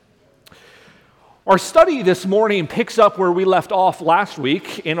Our study this morning picks up where we left off last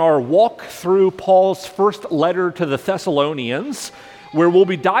week in our walk through Paul's first letter to the Thessalonians, where we'll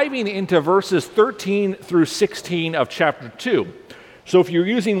be diving into verses 13 through 16 of chapter 2. So if you're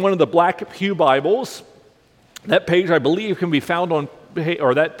using one of the Black Pew Bibles, that page, I believe, can be found on,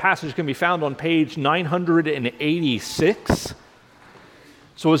 or that passage can be found on page 986.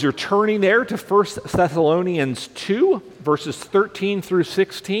 So as you're turning there to 1 Thessalonians 2, verses 13 through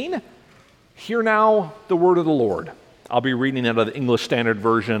 16, hear now the word of the Lord. I'll be reading out of the English Standard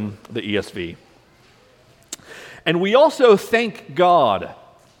Version, the ESV. And we also thank God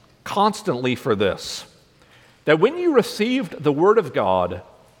constantly for this, that when you received the word of God,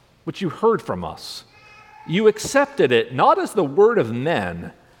 which you heard from us, you accepted it not as the word of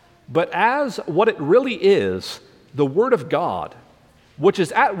men, but as what it really is, the word of God, which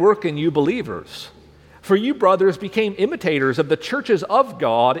is at work in you believers. For you, brothers, became imitators of the churches of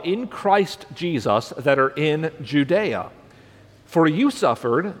God in Christ Jesus that are in Judea. For you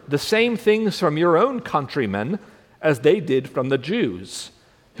suffered the same things from your own countrymen as they did from the Jews,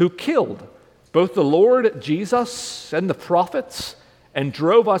 who killed both the Lord Jesus and the prophets, and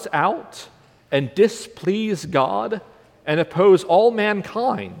drove us out, and displease God, and oppose all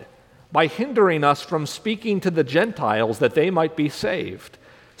mankind, by hindering us from speaking to the Gentiles that they might be saved,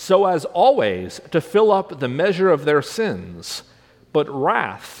 so as always to fill up the measure of their sins. But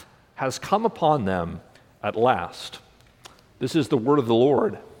wrath has come upon them at last. This is the word of the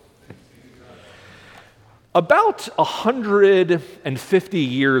Lord. About 150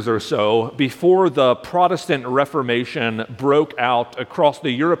 years or so before the Protestant Reformation broke out across the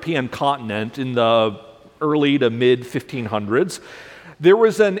European continent in the early to mid 1500s, there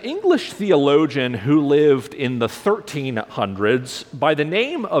was an English theologian who lived in the 1300s by the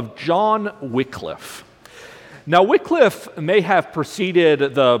name of John Wycliffe. Now, Wycliffe may have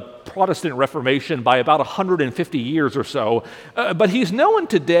preceded the Protestant Reformation by about 150 years or so, but he's known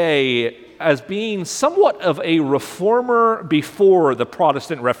today as being somewhat of a reformer before the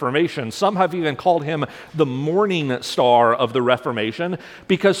Protestant Reformation. Some have even called him the morning star of the Reformation,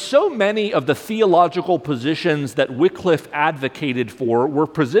 because so many of the theological positions that Wycliffe advocated for were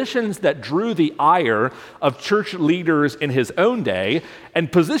positions that drew the ire of church leaders in his own day,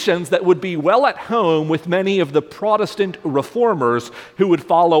 and positions that would be well at home with many of the Protestant reformers who would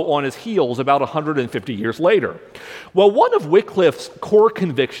follow on his heels about 150 years later. Well, one of Wycliffe's core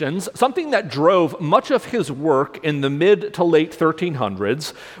convictions, something that drove much of his work in the mid to late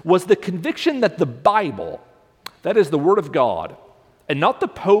 1300s, was the conviction that the Bible, that is the Word of God, and not the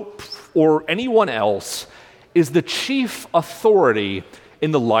Pope or anyone else, is the chief authority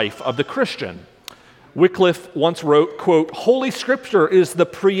in the life of the Christian. Wycliffe once wrote, quote, "Holy Scripture is the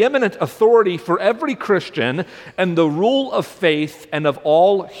preeminent authority for every Christian and the rule of faith and of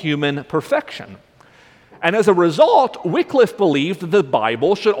all human perfection." And as a result, Wycliffe believed that the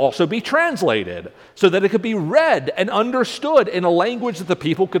Bible should also be translated so that it could be read and understood in a language that the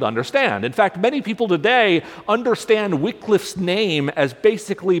people could understand. In fact, many people today understand Wycliffe's name as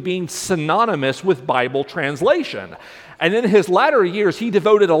basically being synonymous with Bible translation. And in his latter years, he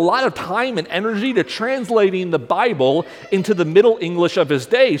devoted a lot of time and energy to translating the Bible into the Middle English of his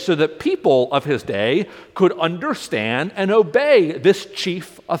day so that people of his day could understand and obey this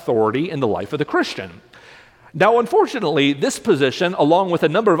chief authority in the life of the Christian. Now, unfortunately, this position, along with a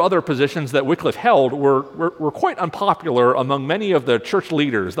number of other positions that Wycliffe held, were quite unpopular among many of the church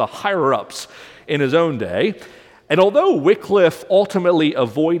leaders, the higher-ups in his own day. And although Wycliffe ultimately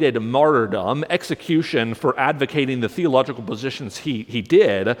avoided martyrdom, execution, for advocating the theological positions he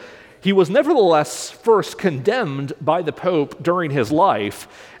did, he was nevertheless first condemned by the Pope during his life,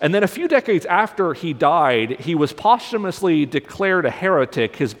 and then a few decades after he died, he was posthumously declared a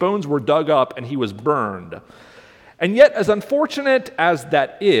heretic, his bones were dug up, and he was burned. And yet, as unfortunate as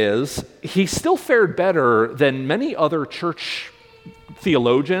that is, he still fared better than many other church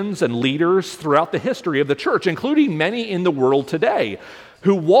theologians and leaders throughout the history of the church, including many in the world today,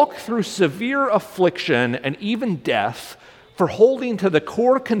 who walked through severe affliction and even death for holding to the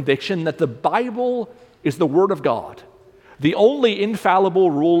core conviction that the Bible is the Word of God, the only infallible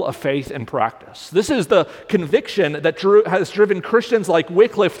rule of faith and practice. This is the conviction that has driven Christians like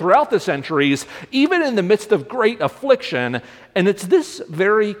Wycliffe throughout the centuries, even in the midst of great affliction, and it's this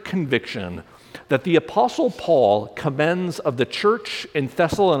very conviction that the Apostle Paul commends of the church in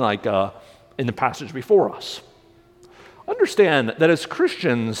Thessalonica in the passage before us. Understand that as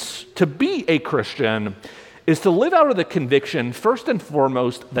Christians, to be a Christian is to live out of the conviction, first and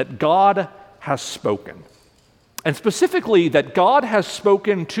foremost, that God has spoken. And specifically, that God has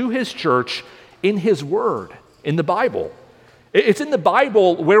spoken to his church in his word, in the Bible. It's in the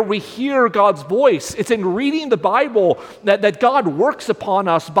Bible where we hear God's voice. It's in reading the Bible that God works upon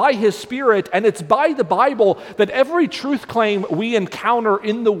us by His Spirit, and it's by the Bible that every truth claim we encounter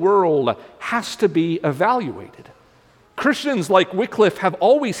in the world has to be evaluated. Christians like Wycliffe have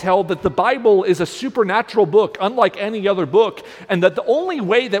always held that the Bible is a supernatural book, unlike any other book, and that the only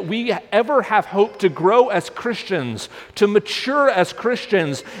way that we ever have hope to grow as Christians, to mature as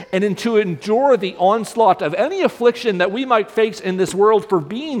Christians, and to endure the onslaught of any affliction that we might face in this world for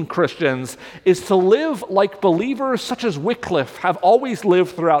being Christians, is to live like believers such as Wycliffe have always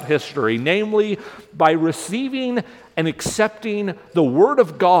lived throughout history, namely by receiving and accepting the Word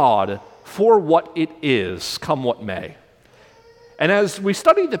of God for what it is, come what may. And as we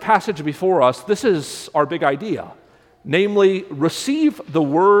study the passage before us, this is our big idea, namely, receive the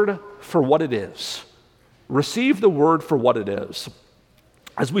Word for what it is. Receive the Word for what it is.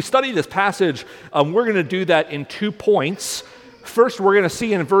 As we study this passage, we're going to do that in 2 points. First, we're going to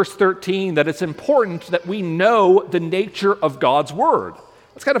see in verse 13 that it's important that we know the nature of God's Word.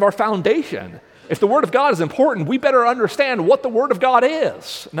 That's kind of our foundation. If the Word of God is important, we better understand what the Word of God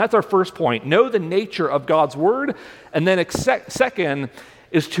is. And that's our first point. Know the nature of God's Word. And then second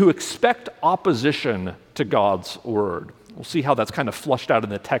is to expect opposition to God's Word. We'll see how that's kind of flushed out in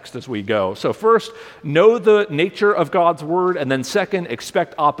the text as we go. So first, know the nature of God's Word. And then second,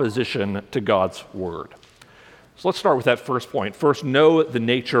 expect opposition to God's Word. So let's start with that first point. First, know the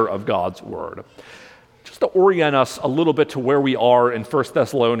nature of God's Word. Just to orient us a little bit to where we are in 1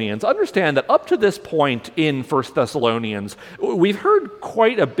 Thessalonians, understand that up to this point in 1 Thessalonians, we've heard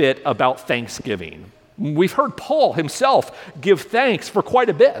quite a bit about thanksgiving. We've heard Paul himself give thanks for quite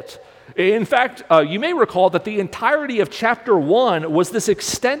a bit. In fact, you may recall that the entirety of chapter 1 was this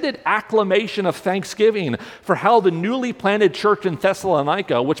extended acclamation of thanksgiving for how the newly planted church in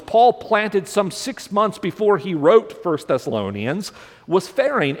Thessalonica, which Paul planted some 6 months before he wrote 1 Thessalonians, was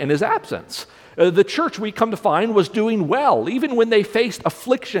faring in his absence. The church, we come to find, was doing well, even when they faced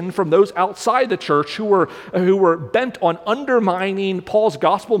affliction from those outside the church who were bent on undermining Paul's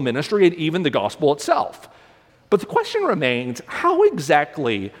gospel ministry and even the gospel itself. But the question remains, how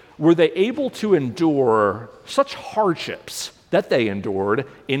exactly were they able to endure such hardships that they endured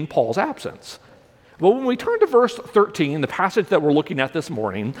in Paul's absence? Well, when we turn to verse 13, the passage that we're looking at this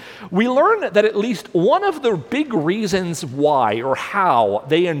morning, we learn that at least one of the big reasons why or how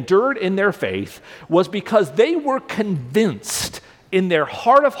they endured in their faith was because they were convinced in their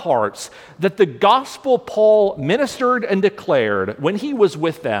heart of hearts that the gospel Paul ministered and declared when he was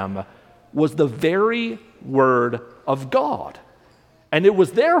with them was the very word of God. And it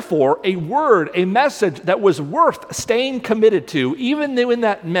was therefore a word, a message that was worth staying committed to, even when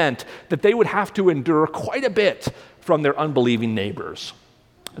that meant that they would have to endure quite a bit from their unbelieving neighbors.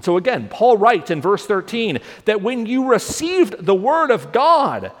 And so again, Paul writes in verse 13 that when you received the word of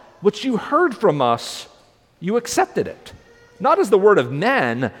God, which you heard from us, you accepted it. Not as the word of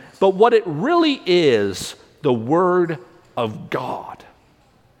men, but what it really is, the word of God.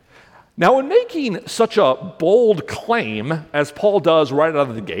 Now, in making such a bold claim, as Paul does right out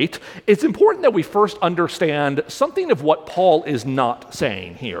of the gate, it's important that we first understand something of what Paul is not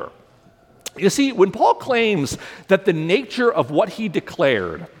saying here. You see, when Paul claims that the nature of what he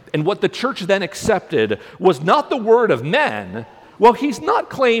declared and what the church then accepted was not the word of men, well, he's not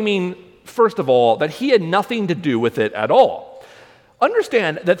claiming, first of all, that he had nothing to do with it at all.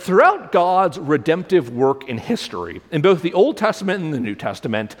 Understand that throughout God's redemptive work in history, in both the Old Testament and the New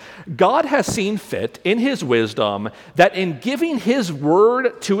Testament, God has seen fit in his wisdom that in giving his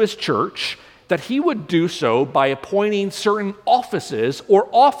word to his church, that he would do so by appointing certain offices or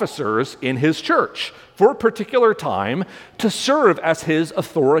officers in his church for a particular time to serve as his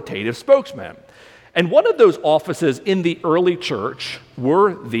authoritative spokesman. And one of those offices in the early church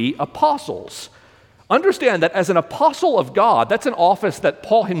were the apostles. Understand that as an apostle of God, that's an office that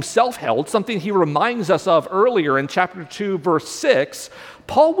Paul himself held, something he reminds us of earlier in chapter 2, verse 6.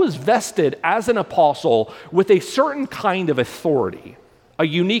 Paul was vested as an apostle with a certain kind of authority, a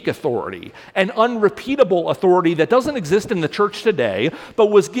unique authority, an unrepeatable authority that doesn't exist in the church today, but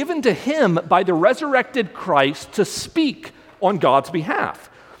was given to him by the resurrected Christ to speak on God's behalf.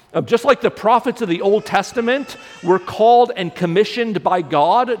 Just like the prophets of the Old Testament were called and commissioned by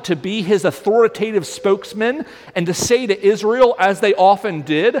God to be his authoritative spokesman and to say to Israel, as they often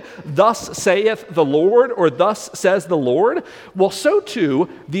did, "Thus saith the Lord," or "Thus says the Lord," well, so too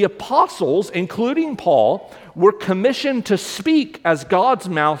the apostles, including Paul, were commissioned to speak as God's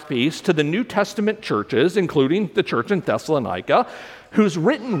mouthpiece to the New Testament churches, including the church in Thessalonica, whose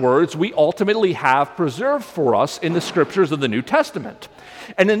written words we ultimately have preserved for us in the scriptures of the New Testament.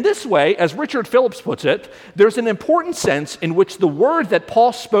 And in this way, as Richard Phillips puts it, there's an important sense in which the word that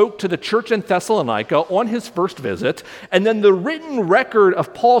Paul spoke to the church in Thessalonica on his first visit, and then the written record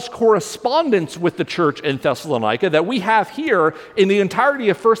of Paul's correspondence with the church in Thessalonica that we have here in the entirety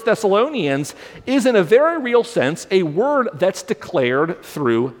of 1 Thessalonians, is in a very real sense a word that's declared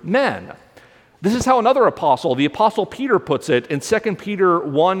through men. This is how another apostle, the apostle Peter, puts it in 2 Peter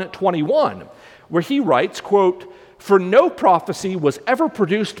 1:21, where he writes, quote, "For no prophecy was ever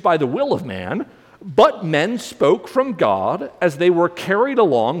produced by the will of man, but men spoke from God as they were carried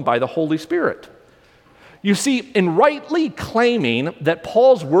along by the Holy Spirit." You see, in rightly claiming that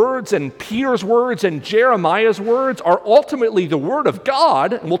Paul's words and Peter's words and Jeremiah's words are ultimately the word of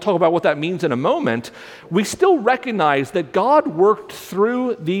God, and we'll talk about what that means in a moment, we still recognize that God worked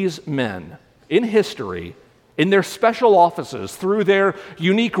through these men in history, in their special offices, through their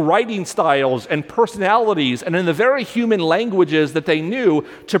unique writing styles and personalities, and in the very human languages that they knew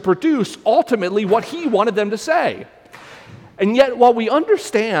to produce ultimately what he wanted them to say. And yet, while we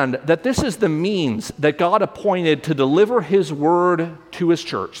understand that this is the means that God appointed to deliver his word to his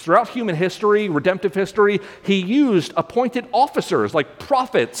church, throughout human history, redemptive history, he used appointed officers like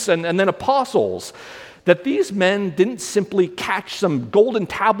prophets and then apostles, that these men didn't simply catch some golden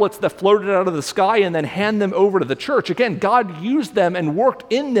tablets that floated out of the sky and then hand them over to the church. Again, God used them and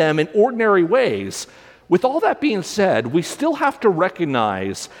worked in them in ordinary ways. With all that being said, we still have to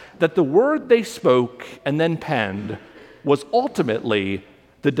recognize that the word they spoke and then penned was ultimately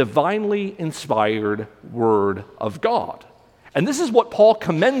the divinely inspired word of God. And this is what Paul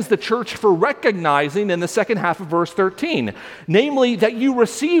commends the church for recognizing in the second half of verse 13, namely that you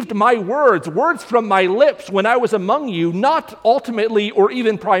received my words from my lips when I was among you, not ultimately or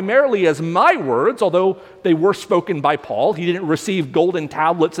even primarily as my words, although they were spoken by Paul. He didn't receive golden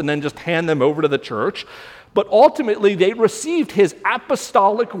tablets and then just hand them over to the church, but ultimately they received his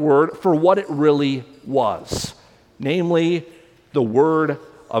apostolic word for what it really was, namely the word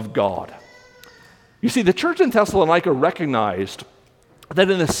of God. You see, the church in Thessalonica recognized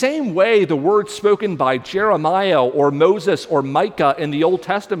that in the same way the words spoken by Jeremiah or Moses or Micah in the Old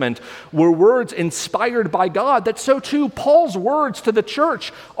Testament were words inspired by God, that so too Paul's words to the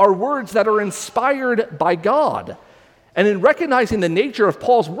church are words that are inspired by God. And in recognizing the nature of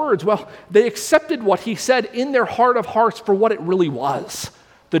Paul's words, well, they accepted what he said in their heart of hearts for what it really was,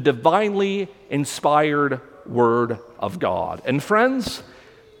 the divinely inspired word of God. And friends,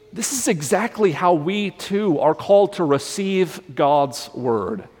 this is exactly how we too are called to receive God's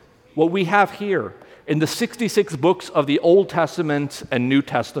word. What we have here in the 66 books of the Old Testament and New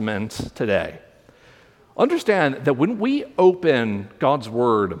Testament today. Understand that when we open God's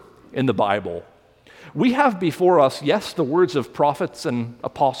word in the Bible, we have before us, yes, the words of prophets and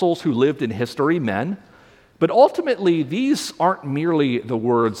apostles who lived in history, men, but ultimately these aren't merely the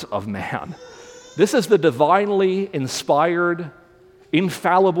words of man. This is the divinely inspired,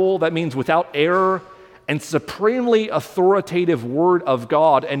 infallible, that means without error, and supremely authoritative word of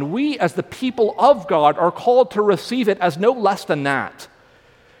God. And we, as the people of God, are called to receive it as no less than that.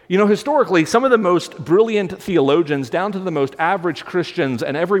 You know, historically, some of the most brilliant theologians, down to the most average Christians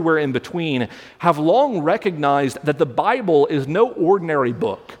and everywhere in between, have long recognized that the Bible is no ordinary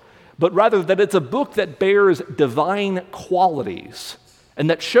book, but rather that it's a book that bears divine qualities and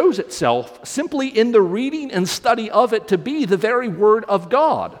that shows itself simply in the reading and study of it to be the very Word of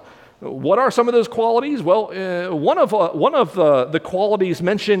God. What are some of those qualities? Well, one of the qualities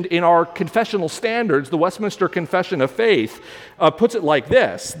mentioned in our confessional standards, the Westminster Confession of Faith, puts it like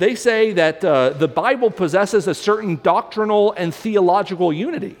this. They say that the Bible possesses a certain doctrinal and theological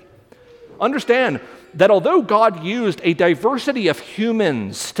unity. Understand that although God used a diversity of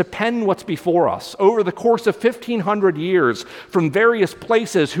humans to pen what's before us over the course of 1,500 years from various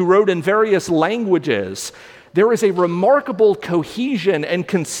places who wrote in various languages, there is a remarkable cohesion and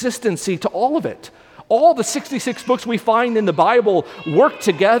consistency to all of it. All the 66 books we find in the Bible work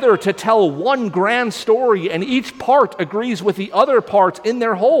together to tell one grand story, and each part agrees with the other parts in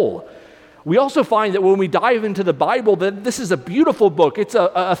their whole. We also find that when we dive into the Bible, that this is a beautiful book. It's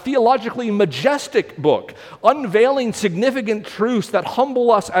a theologically majestic book, unveiling significant truths that humble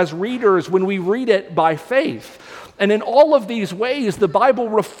us as readers when we read it by faith. And in all of these ways, the Bible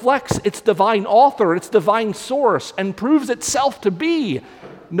reflects its divine author, its divine source, and proves itself to be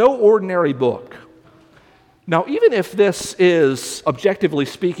no ordinary book. Now, even if this is, objectively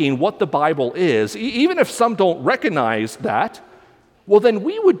speaking, what the Bible is, even if some don't recognize that, well, then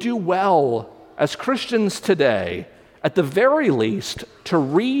we would do well as Christians today, at the very least, to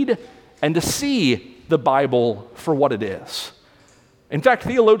read and to see the Bible for what it is. In fact,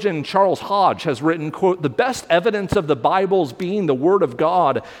 theologian Charles Hodge has written, quote, "The best evidence of the Bible's being the Word of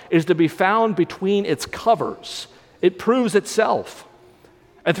God is to be found between its covers. It proves itself."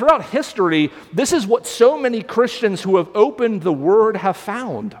 And throughout history, this is what so many Christians who have opened the Word have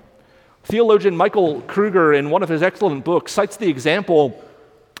found. Theologian Michael Kruger, in one of his excellent books, cites the example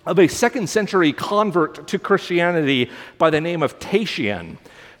of a second-century convert to Christianity by the name of Tatian,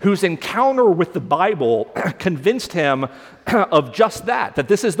 whose encounter with the Bible convinced him of just that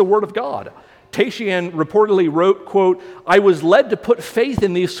this is the Word of God. Tatian reportedly wrote, quote, "I was led to put faith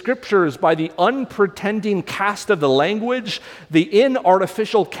in these scriptures by the unpretending cast of the language, the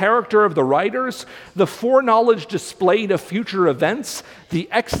inartificial character of the writers, the foreknowledge displayed of future events, the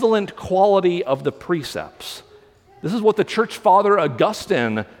excellent quality of the precepts." This is what the church father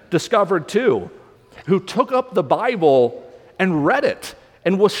Augustine discovered too, who took up the Bible and read it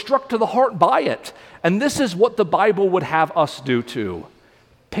and was struck to the heart by it. And this is what the Bible would have us do too.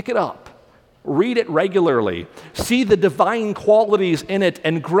 Pick it up. Read it regularly. See the divine qualities in it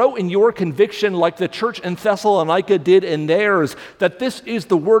and grow in your conviction like the church in Thessalonica did in theirs, that this is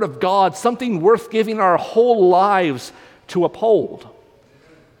the Word of God, something worth giving our whole lives to uphold.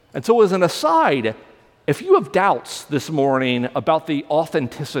 And so as an aside, if you have doubts this morning about the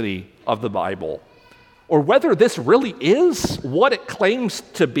authenticity of the Bible, or whether this really is what it claims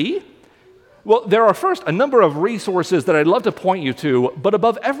to be, well, there are first a number of resources that I'd love to point you to, but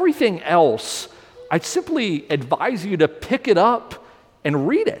above everything else, I'd simply advise you to pick it up and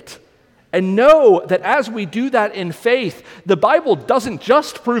read it. And know that as we do that in faith, the Bible doesn't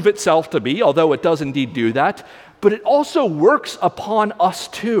just prove itself to be, although it does indeed do that, but it also works upon us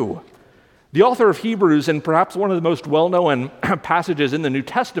too. The author of Hebrews, and perhaps one of the most well-known passages in the New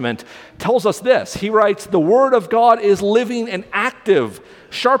Testament, tells us this. He writes, "The Word of God is living and active,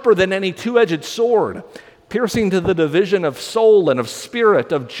 sharper than any two-edged sword, piercing to the division of soul and of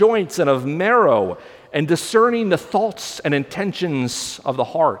spirit, of joints and of marrow, and discerning the thoughts and intentions of the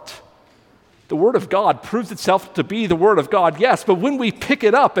heart." The Word of God proves itself to be the Word of God, yes, but when we pick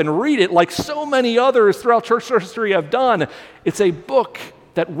it up and read it like so many others throughout church history have done, it's a book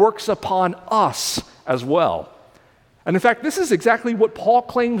that works upon us as well. And in fact, this is exactly what Paul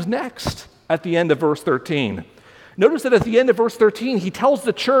claims next at the end of verse 13. Notice that at the end of verse 13, he tells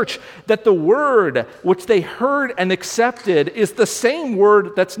the church that the word which they heard and accepted is the same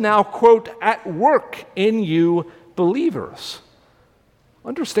word that's now, quote, "at work in you believers."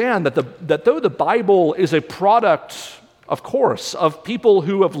 Understand that though the Bible is a product, of course, of people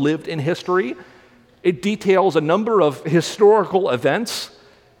who have lived in history, it details a number of historical events,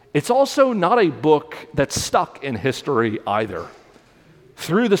 it's also not a book that's stuck in history either.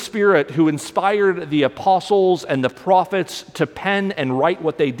 Through the Spirit who inspired the apostles and the prophets to pen and write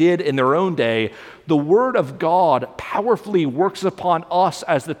what they did in their own day, the Word of God powerfully works upon us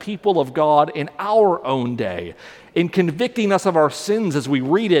as the people of God in our own day, in convicting us of our sins as we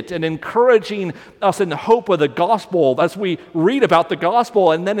read it, and encouraging us in the hope of the gospel as we read about the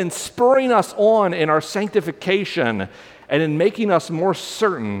gospel, and then in spurring us on in our sanctification and in making us more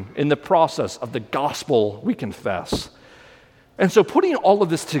certain in the process of the gospel we confess. And so putting all of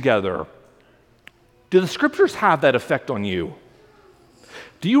this together, do the scriptures have that effect on you?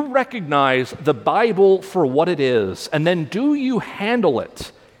 Do you recognize the Bible for what it is? And then do you handle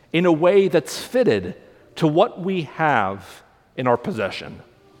it in a way that's fitted to what we have in our possession?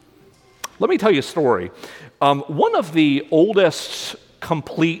 Let me tell you a story. One of the oldest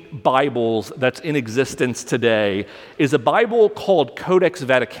complete Bibles that's in existence today is a Bible called Codex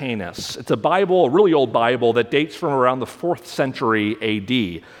Vaticanus. It's a Bible, a really old Bible that dates from around the 4th century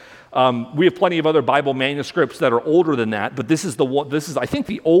AD. We have plenty of other Bible manuscripts that are older than that, but this is I think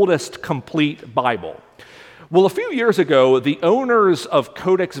the oldest complete Bible. Well, a few years ago, the owners of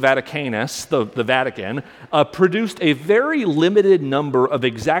Codex Vaticanus, the Vatican, produced a very limited number of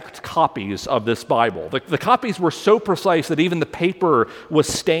exact copies of this Bible. The copies were so precise that even the paper was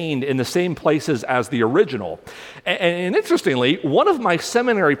stained in the same places as the original. And interestingly, one of my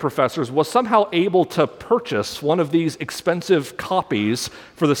seminary professors was somehow able to purchase one of these expensive copies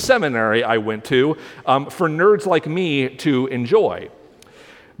for the seminary I went to for nerds like me to enjoy.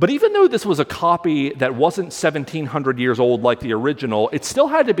 But even though this was a copy that wasn't 1,700 years old like the original, it still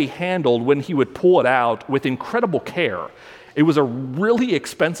had to be handled when he would pull it out with incredible care. It was a really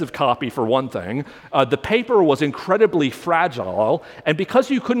expensive copy, for one thing. The paper was incredibly fragile, and because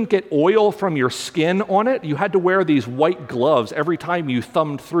you couldn't get oil from your skin on it, you had to wear these white gloves every time you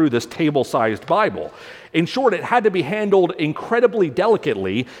thumbed through this table-sized Bible. In short, it had to be handled incredibly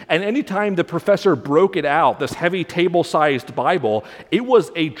delicately, and anytime the professor broke it out, this heavy table-sized Bible, it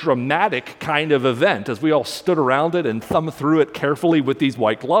was a dramatic kind of event as we all stood around it and thumbed through it carefully with these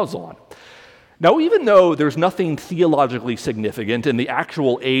white gloves on. Now, even though there's nothing theologically significant in the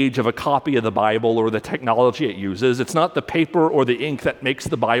actual age of a copy of the Bible or the technology it uses, it's not the paper or the ink that makes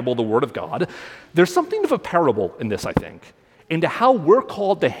the Bible the Word of God, there's something of a parable in this, I think, into how we're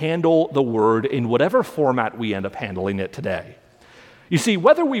called to handle the Word in whatever format we end up handling it today. You see,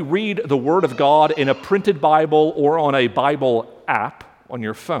 whether we read the Word of God in a printed Bible or on a Bible app on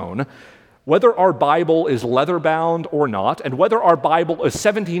your phone, whether our Bible is leather-bound or not, and whether our Bible is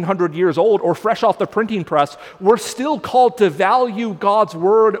 1,700 years old or fresh off the printing press, we're still called to value God's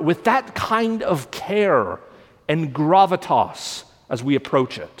Word with that kind of care and gravitas as we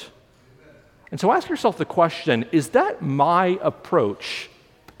approach it. And so ask yourself the question, is that my approach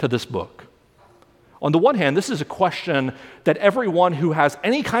to this book? On the one hand, this is a question that everyone who has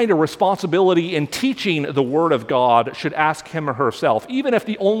any kind of responsibility in teaching the Word of God should ask him or herself, even if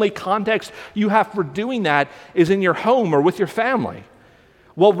the only context you have for doing that is in your home or with your family.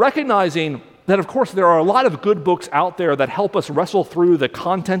 Well, recognizing that, of course, there are a lot of good books out there that help us wrestle through the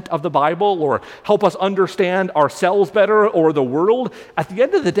content of the Bible or help us understand ourselves better or the world. At the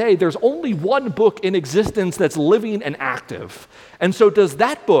end of the day, there's only one book in existence that's living and active. And so does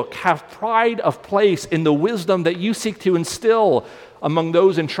that book have pride of place in the wisdom that you seek to instill among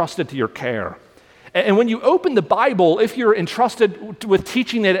those entrusted to your care? And when you open the Bible, if you're entrusted with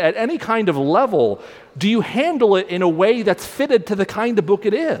teaching it at any kind of level, do you handle it in a way that's fitted to the kind of book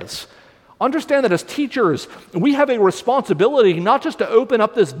it is? Understand that as teachers, we have a responsibility not just to open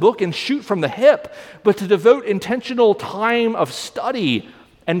up this book and shoot from the hip, but to devote intentional time of study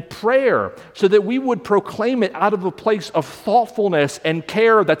and prayer so that we would proclaim it out of a place of thoughtfulness and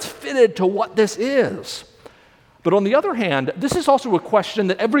care that's fitted to what this is. But on the other hand, this is also a question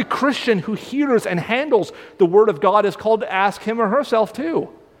that every Christian who hears and handles the Word of God is called to ask him or herself too.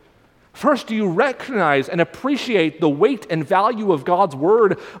 First, do you recognize and appreciate the weight and value of God's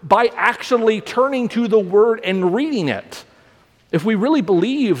Word by actually turning to the Word and reading it? If we really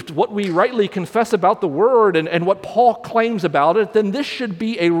believed what we rightly confess about the Word and what Paul claims about it, then this should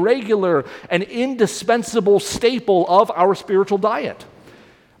be a regular and indispensable staple of our spiritual diet.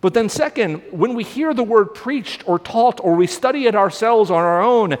 But then second, when we hear the Word preached or taught or we study it ourselves on our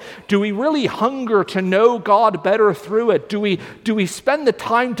own, do we really hunger to know God better through it? Do we spend the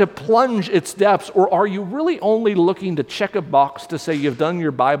time to plunge its depths, or are you really only looking to check a box to say you've done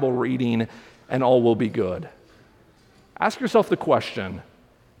your Bible reading and all will be good? Ask yourself the question,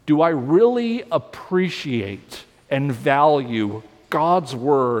 do I really appreciate and value God's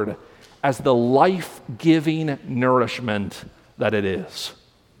Word as the life-giving nourishment that it is?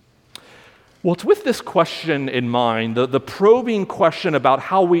 Well, it's with this question in mind, the probing question about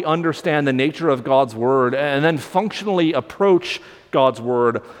how we understand the nature of God's Word and then functionally approach God's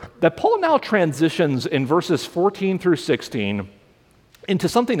Word, that Paul now transitions in verses 14 through 16 into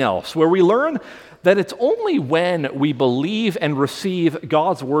something else, where we learn that it's only when we believe and receive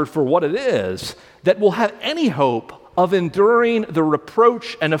God's Word for what it is that we'll have any hope of enduring the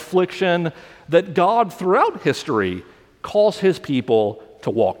reproach and affliction that God throughout history calls His people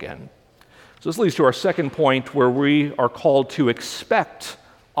to walk in. So this leads to our second point, where we are called to expect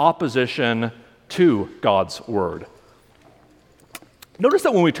opposition to God's Word. Notice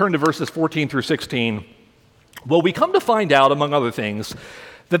that when we turn to verses 14 through 16, well, we come to find out, among other things,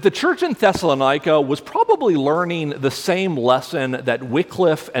 that the church in Thessalonica was probably learning the same lesson that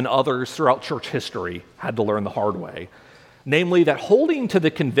Wycliffe and others throughout church history had to learn the hard way, namely that holding to the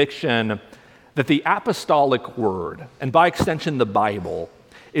conviction that the apostolic word, and by extension the Bible,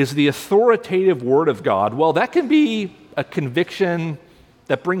 is the authoritative Word of God, well, that can be a conviction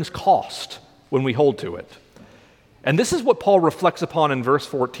that brings cost when we hold to it. And this is what Paul reflects upon in verse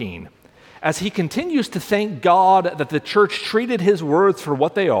 14, as he continues to thank God that the church treated his words for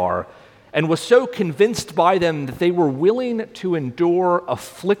what they are and was so convinced by them that they were willing to endure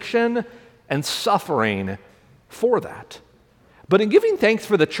affliction and suffering for that. But in giving thanks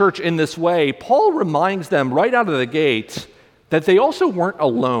for the church in this way, Paul reminds them right out of the gate that they also weren't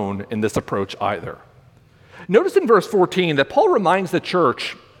alone in this approach either. Notice in verse 14 that Paul reminds the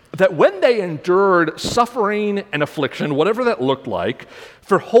church that when they endured suffering and affliction, whatever that looked like,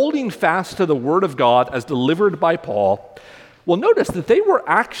 for holding fast to the Word of God as delivered by Paul, well, notice that they were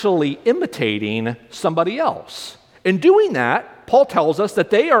actually imitating somebody else. In doing that, Paul tells us that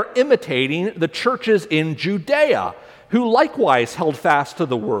they are imitating the churches in Judea, who likewise held fast to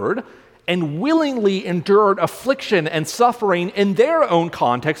the word and willingly endured affliction and suffering in their own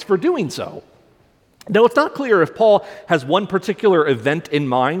context for doing so. Now, it's not clear if Paul has one particular event in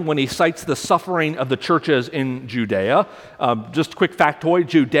mind when he cites the suffering of the churches in Judea. Just a quick factoid,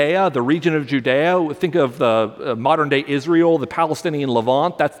 Judea, the region of Judea, think of the modern-day Israel, the Palestinian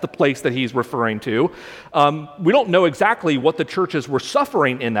Levant, that's the place that he's referring to. We don't know exactly what the churches were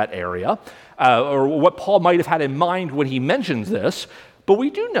suffering in that area, or what Paul might have had in mind when he mentions this, but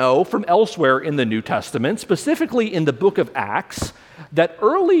we do know from elsewhere in the New Testament, specifically in the book of Acts, that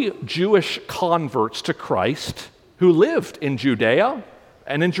early Jewish converts to Christ who lived in Judea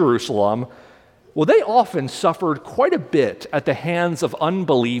and in Jerusalem, well, they often suffered quite a bit at the hands of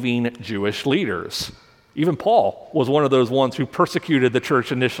unbelieving Jewish leaders. Even Paul was one of those ones who persecuted the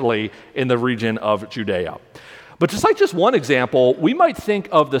church initially in the region of Judea. But to cite just one example, we might think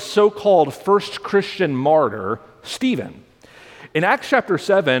of the so-called first Christian martyr, Stephen. In Acts chapter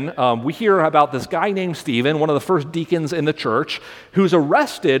 7, we hear about this guy named Stephen, one of the first deacons in the church, who's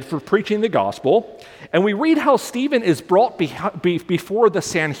arrested for preaching the gospel. And we read how Stephen is brought before the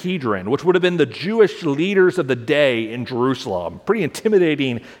Sanhedrin, which would have been the Jewish leaders of the day in Jerusalem. Pretty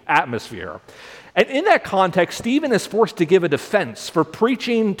intimidating atmosphere. And in that context, Stephen is forced to give a defense for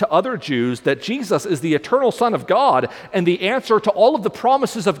preaching to other Jews that Jesus is the eternal Son of God and the answer to all of the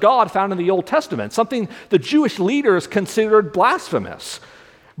promises of God found in the Old Testament, something the Jewish leaders considered blasphemous.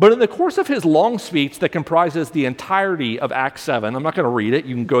 But in the course of his long speech that comprises the entirety of Acts 7, I'm not going to read it,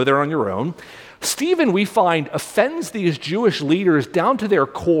 you can go there on your own, Stephen, we find, offends these Jewish leaders down to their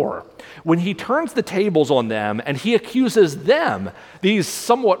core when he turns the tables on them and he accuses them, these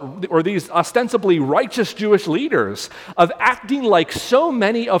ostensibly righteous Jewish leaders, of acting like so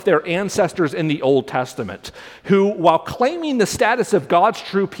many of their ancestors in the Old Testament, who, while claiming the status of God's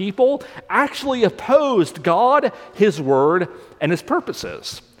true people, actually opposed God, his word, and his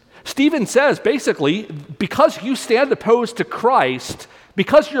purposes. Stephen says, basically, because you stand opposed to Christ,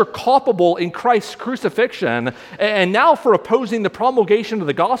 because you're culpable in Christ's crucifixion, and now for opposing the promulgation of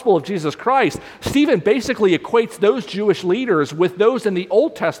the gospel of Jesus Christ, Stephen basically equates those Jewish leaders with those in the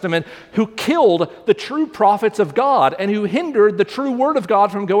Old Testament who killed the true prophets of God and who hindered the true word of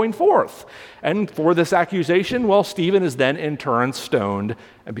God from going forth. And for this accusation, well, Stephen is then in turn stoned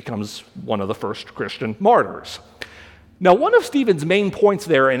and becomes one of the first Christian martyrs. Now, one of Stephen's main points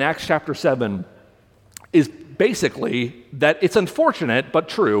there in Acts chapter 7 is basically that it's unfortunate, but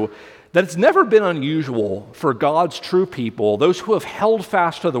true, that it's never been unusual for God's true people, those who have held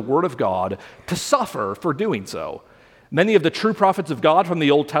fast to the word of God, to suffer for doing so. Many of the true prophets of God from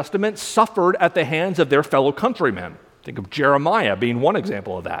the Old Testament suffered at the hands of their fellow countrymen. Think of Jeremiah being one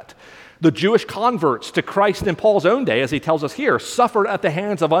example of that. The Jewish converts to Christ in Paul's own day, as he tells us here, suffered at the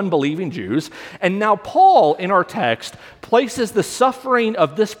hands of unbelieving Jews. And now Paul, in our text, places the suffering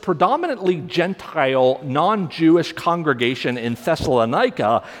of this predominantly Gentile, non-Jewish congregation in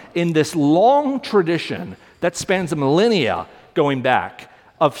Thessalonica in this long tradition that spans millennia going back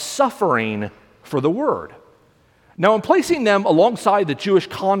of suffering for the word. Now, in placing them alongside the Jewish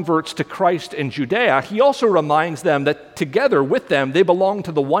converts to Christ in Judea, he also reminds them that together with them, they belong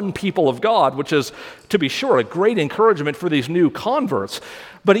to the one people of God, which is, to be sure, a great encouragement for these new converts.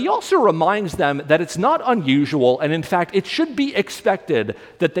 But he also reminds them that it's not unusual, and in fact, it should be expected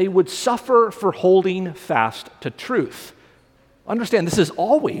that they would suffer for holding fast to truth. Understand, this has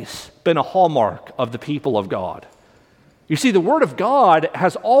always been a hallmark of the people of God. You see, the Word of God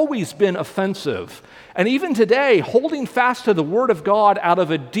has always been offensive. And even today, holding fast to the Word of God out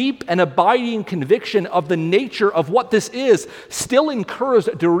of a deep and abiding conviction of the nature of what this is still incurs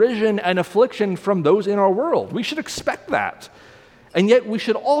derision and affliction from those in our world. We should expect that. And yet we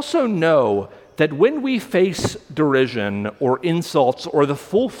should also know that when we face derision or insults or the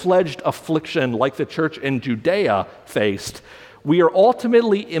full-fledged affliction like the church in Judea faced, we are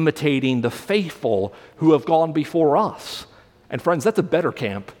ultimately imitating the faithful who have gone before us. And friends, that's a better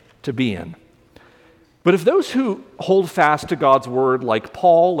camp to be in. But if those who hold fast to God's word, like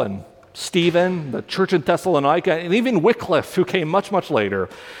Paul and Stephen, the church in Thessalonica, and even Wycliffe, who came much, much later,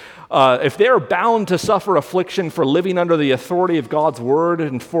 if they're bound to suffer affliction for living under the authority of God's word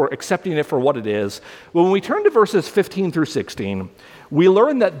and for accepting it for what it is, well, when we turn to verses 15 through 16, we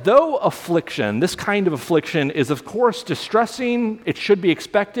learn that though affliction, this kind of affliction is of course distressing, it should be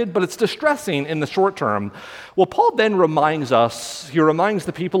expected, but it's distressing in the short term. Well, Paul then reminds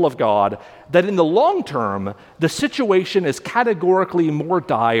the people of God that in the long term, the situation is categorically more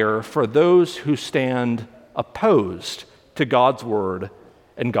dire for those who stand opposed to God's word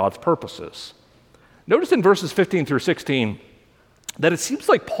and God's purposes. Notice in verses 15 through 16 that it seems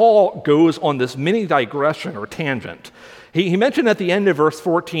like Paul goes on this mini digression or tangent. He mentioned at the end of verse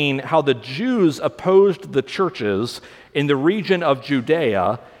 14 how the Jews opposed the churches in the region of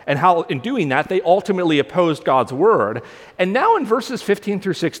Judea, and how in doing that they ultimately opposed God's word. And now in verses 15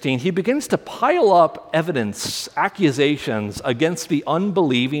 through 16, he begins to pile up evidence, accusations against the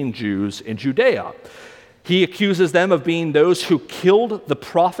unbelieving Jews in Judea. He accuses them of being those who killed the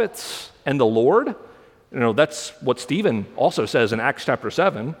prophets and the Lord. That's what Stephen also says in Acts chapter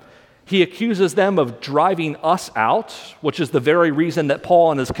 7. He accuses them of driving us out, which is the very reason that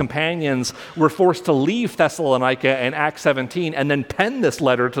Paul and his companions were forced to leave Thessalonica in Acts 17 and then pen this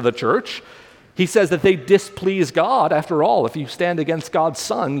letter to the church. He says that they displease God. After all, if you stand against God's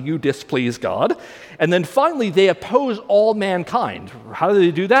Son, you displease God. And then finally, they oppose all mankind. How do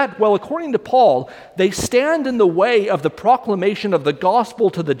they do that? Well, according to Paul, they stand in the way of the proclamation of the gospel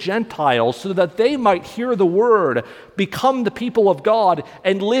to the Gentiles so that they might hear the word, become the people of God,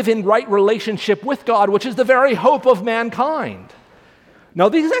 and live in right relationship with God, which is the very hope of mankind. Now,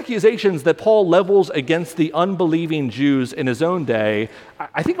 these accusations that Paul levels against the unbelieving Jews in his own day,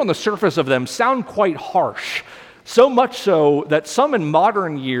 I think on the surface of them sound quite harsh. So much so that some in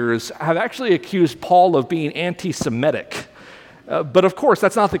modern years have actually accused Paul of being anti-Semitic. But of course,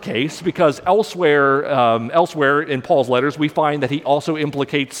 that's not the case, because elsewhere in Paul's letters, we find that he also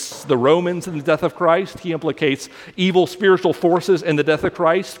implicates the Romans in the death of Christ. He implicates evil spiritual forces in the death of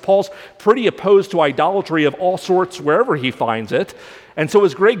Christ. Paul's pretty opposed to idolatry of all sorts wherever he finds it. And so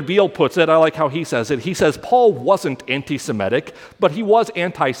as Greg Beale puts it, I like how he says it, he says Paul wasn't anti-Semitic, but he was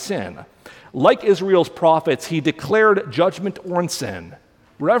anti-sin. Like Israel's prophets, he declared judgment on sin,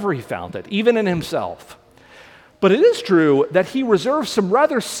 wherever he found it, even in himself. But it is true that he reserves some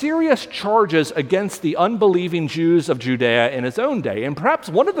rather serious charges against the unbelieving Jews of Judea in his own day. And perhaps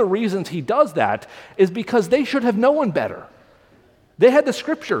one of the reasons he does that is because they should have known better. They had the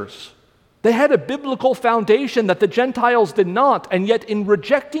scriptures. They had a biblical foundation that the Gentiles did not, and yet in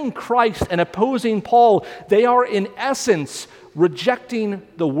rejecting Christ and opposing Paul, they are in essence rejecting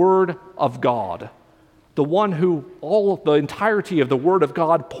the Word of God, the one who the entirety of the Word of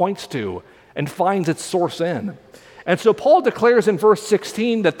God points to and finds its source in. And so Paul declares in verse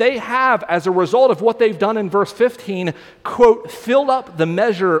 16 that they have, as a result of what they've done in verse 15, quote, filled up the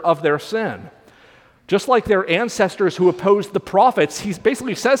measure of their sin. Just like their ancestors who opposed the prophets, he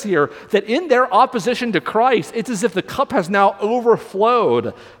basically says here that in their opposition to Christ, it's as if the cup has now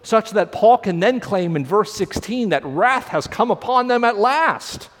overflowed, such that Paul can then claim in verse 16 that wrath has come upon them at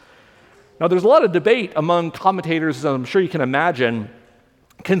last. Now, there's a lot of debate among commentators, as I'm sure you can imagine,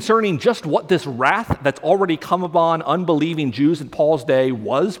 concerning just what this wrath that's already come upon unbelieving Jews in Paul's day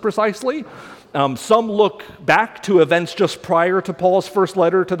was precisely. Some look back to events just prior to Paul's first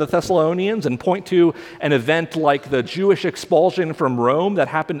letter to the Thessalonians and point to an event like the Jewish expulsion from Rome that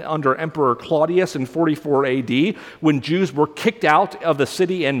happened under Emperor Claudius in 44 AD, when Jews were kicked out of the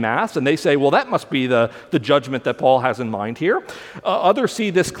city en masse, and they say, well, that must be the judgment that Paul has in mind here. Others see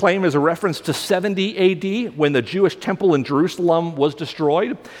this claim as a reference to 70 AD, when the Jewish temple in Jerusalem was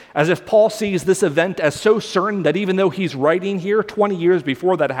destroyed, as if Paul sees this event as so certain that even though he's writing here 20 years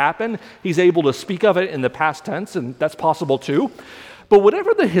before that happened, he's able to speak of it in the past tense, and that's possible too. But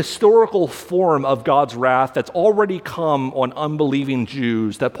whatever the historical form of God's wrath that's already come on unbelieving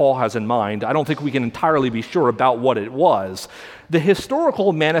Jews that Paul has in mind, I don't think we can entirely be sure about what it was. The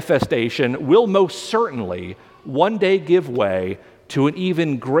historical manifestation will most certainly one day give way to an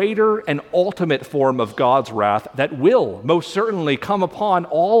even greater and ultimate form of God's wrath that will most certainly come upon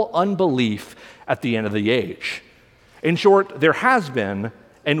all unbelief at the end of the age. In short, there has been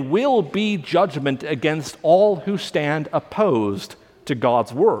and will be judgment against all who stand opposed to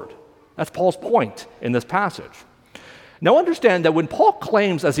God's word. That's Paul's point in this passage. Now understand that when Paul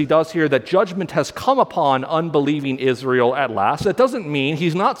claims, as he does here, that judgment has come upon unbelieving Israel at last, that doesn't mean,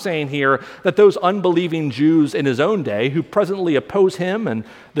 he's not saying here that those unbelieving Jews in his own day who presently oppose him and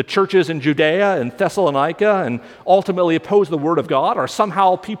the churches in Judea and Thessalonica and ultimately oppose the word of God are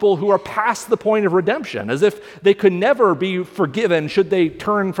somehow people who are past the point of redemption, as if they could never be forgiven should they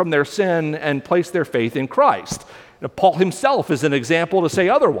turn from their sin and place their faith in Christ. Now, Paul himself is an example to say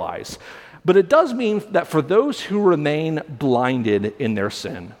otherwise. But it does mean that for those who remain blinded in their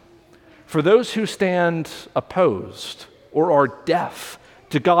sin, for those who stand opposed or are deaf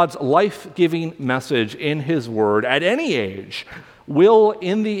to God's life-giving message in his word at any age, will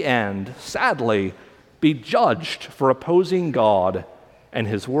in the end, sadly, be judged for opposing God and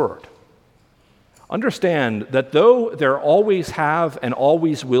his word. Understand that though there always have and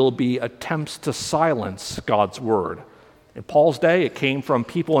always will be attempts to silence God's word, in Paul's day, it came from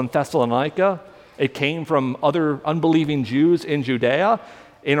people in Thessalonica. It came from other unbelieving Jews in Judea.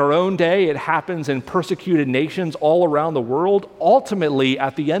 In our own day, it happens in persecuted nations all around the world. Ultimately,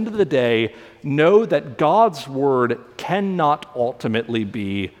 at the end of the day, know that God's word cannot ultimately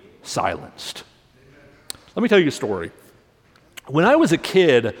be silenced. Let me tell you a story. When I was a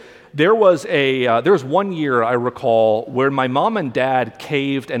kid, there was one year I recall where my mom and dad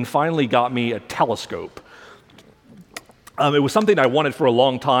caved and finally got me a telescope. It was something I wanted for a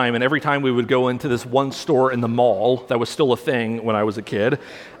long time, and every time we would go into this one store in the mall that was still a thing when I was a kid,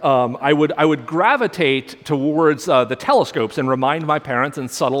 I would gravitate towards the telescopes and remind my parents in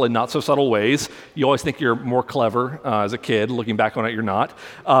subtle and not so subtle ways. You always think you're more clever as a kid. Looking back on it, you're not.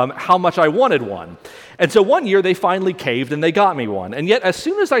 How much I wanted one. And so one year they finally caved and they got me one. And yet as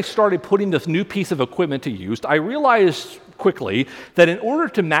soon as I started putting this new piece of equipment to use, I realized quickly that in order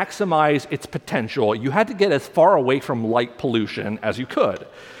to maximize its potential, you had to get as far away from light pollution as you could.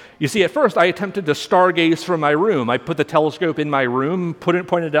 You see, at first I attempted to stargaze from my room. I put the telescope in my room,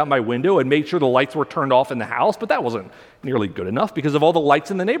 pointed it out my window, and made sure the lights were turned off in the house, but that wasn't nearly good enough because of all the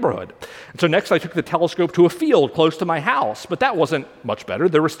lights in the neighborhood. And so next I took the telescope to a field close to my house, but that wasn't much better.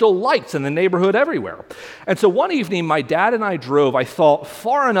 There were still lights in the neighborhood everywhere. And so one evening my dad and I drove, I thought,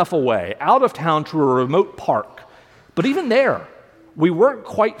 far enough away, out of town to a remote park. But even there, we weren't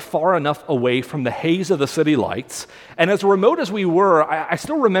quite far enough away from the haze of the city lights. And as remote as we were, I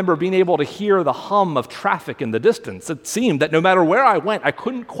still remember being able to hear the hum of traffic in the distance. It seemed that no matter where I went, I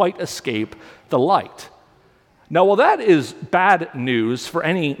couldn't quite escape the light. Now, while that is bad news for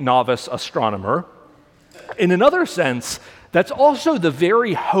any novice astronomer, in another sense, that's also the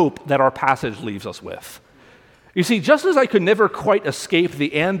very hope that our passage leaves us with. You see, just as I could never quite escape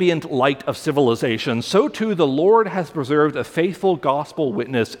the ambient light of civilization, so too the Lord has preserved a faithful gospel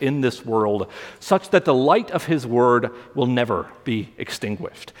witness in this world, such that the light of his word will never be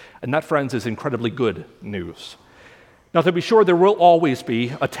extinguished. And that, friends, is incredibly good news. Now, to be sure, there will always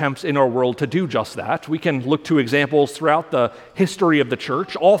be attempts in our world to do just that. We can look to examples throughout the history of the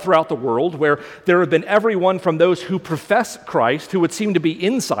church, all throughout the world, where there have been everyone from those who profess Christ, who would seem to be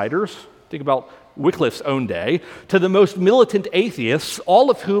insiders, think about Wycliffe's own day, to the most militant atheists, all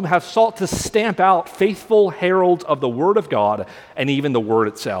of whom have sought to stamp out faithful heralds of the Word of God and even the Word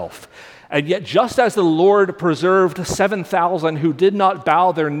itself. And yet, just as the Lord preserved 7,000 who did not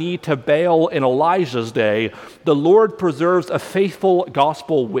bow their knee to Baal in Elijah's day, the Lord preserves a faithful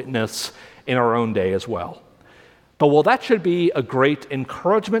gospel witness in our own day as well. But while that should be a great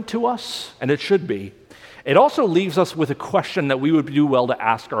encouragement to us, and it should be, it also leaves us with a question that we would do well to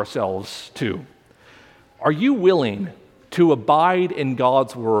ask ourselves too. Are you willing to abide in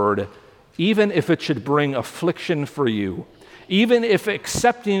God's word, even if it should bring affliction for you? Even if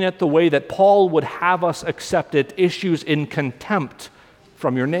accepting it the way that Paul would have us accept it issues in contempt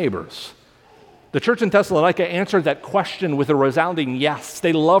from your neighbors? The church in Thessalonica answered that question with a resounding yes.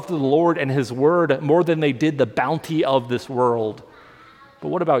 They loved the Lord and his word more than they did the bounty of this world. But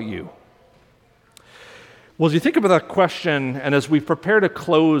what about you? Well, as you think about that question, and as we prepare to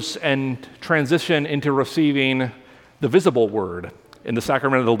close and transition into receiving the visible word in the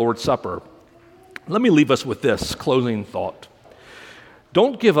sacrament of the Lord's Supper, let me leave us with this closing thought.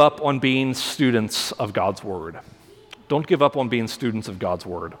 Don't give up on being students of God's word. Don't give up on being students of God's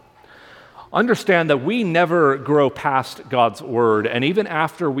word. Understand that we never grow past God's word, and even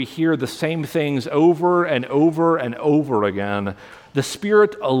after we hear the same things over and over and over again, the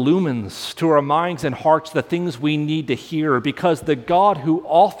Spirit illumines to our minds and hearts the things we need to hear, because the God who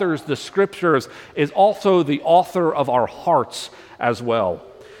authors the Scriptures is also the author of our hearts as well.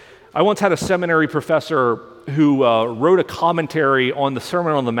 I once had a seminary professor who wrote a commentary on the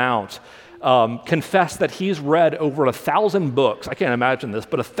Sermon on the Mount, confessed that he's read over 1,000 books. I can't imagine this,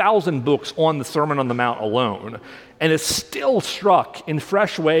 but 1,000 books on the Sermon on the Mount alone, and is still struck in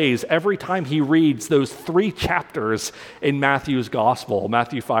fresh ways every time he reads those 3 chapters in Matthew's Gospel,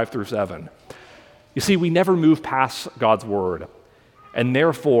 Matthew 5 through 7. You see, we never move past God's word, and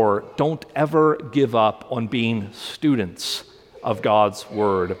therefore don't ever give up on being students of God's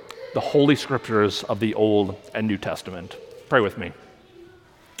word, the Holy Scriptures of the Old and New Testament. Pray with me.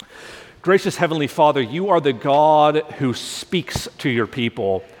 Gracious Heavenly Father, you are the God who speaks to your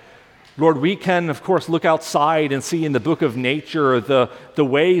people. Lord, we can, of course, look outside and see in the book of nature the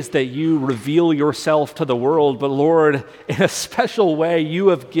ways that you reveal yourself to the world. But Lord, in a special way, you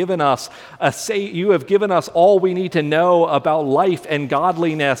have given us all we need to know about life and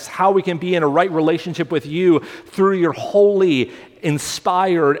godliness, how we can be in a right relationship with you through your holy,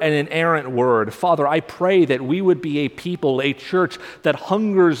 inspired, and inerrant word. Father, I pray that we would be a people, a church that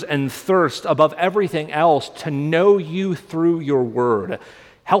hungers and thirsts above everything else to know you through your word.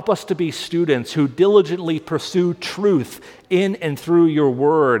 Help us to be students who diligently pursue truth in and through your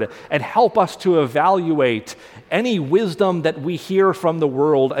word, and help us to evaluate any wisdom that we hear from the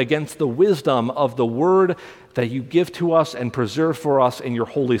world against the wisdom of the word that you give to us and preserve for us in your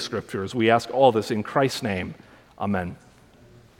holy scriptures. We ask all this in Christ's name. Amen.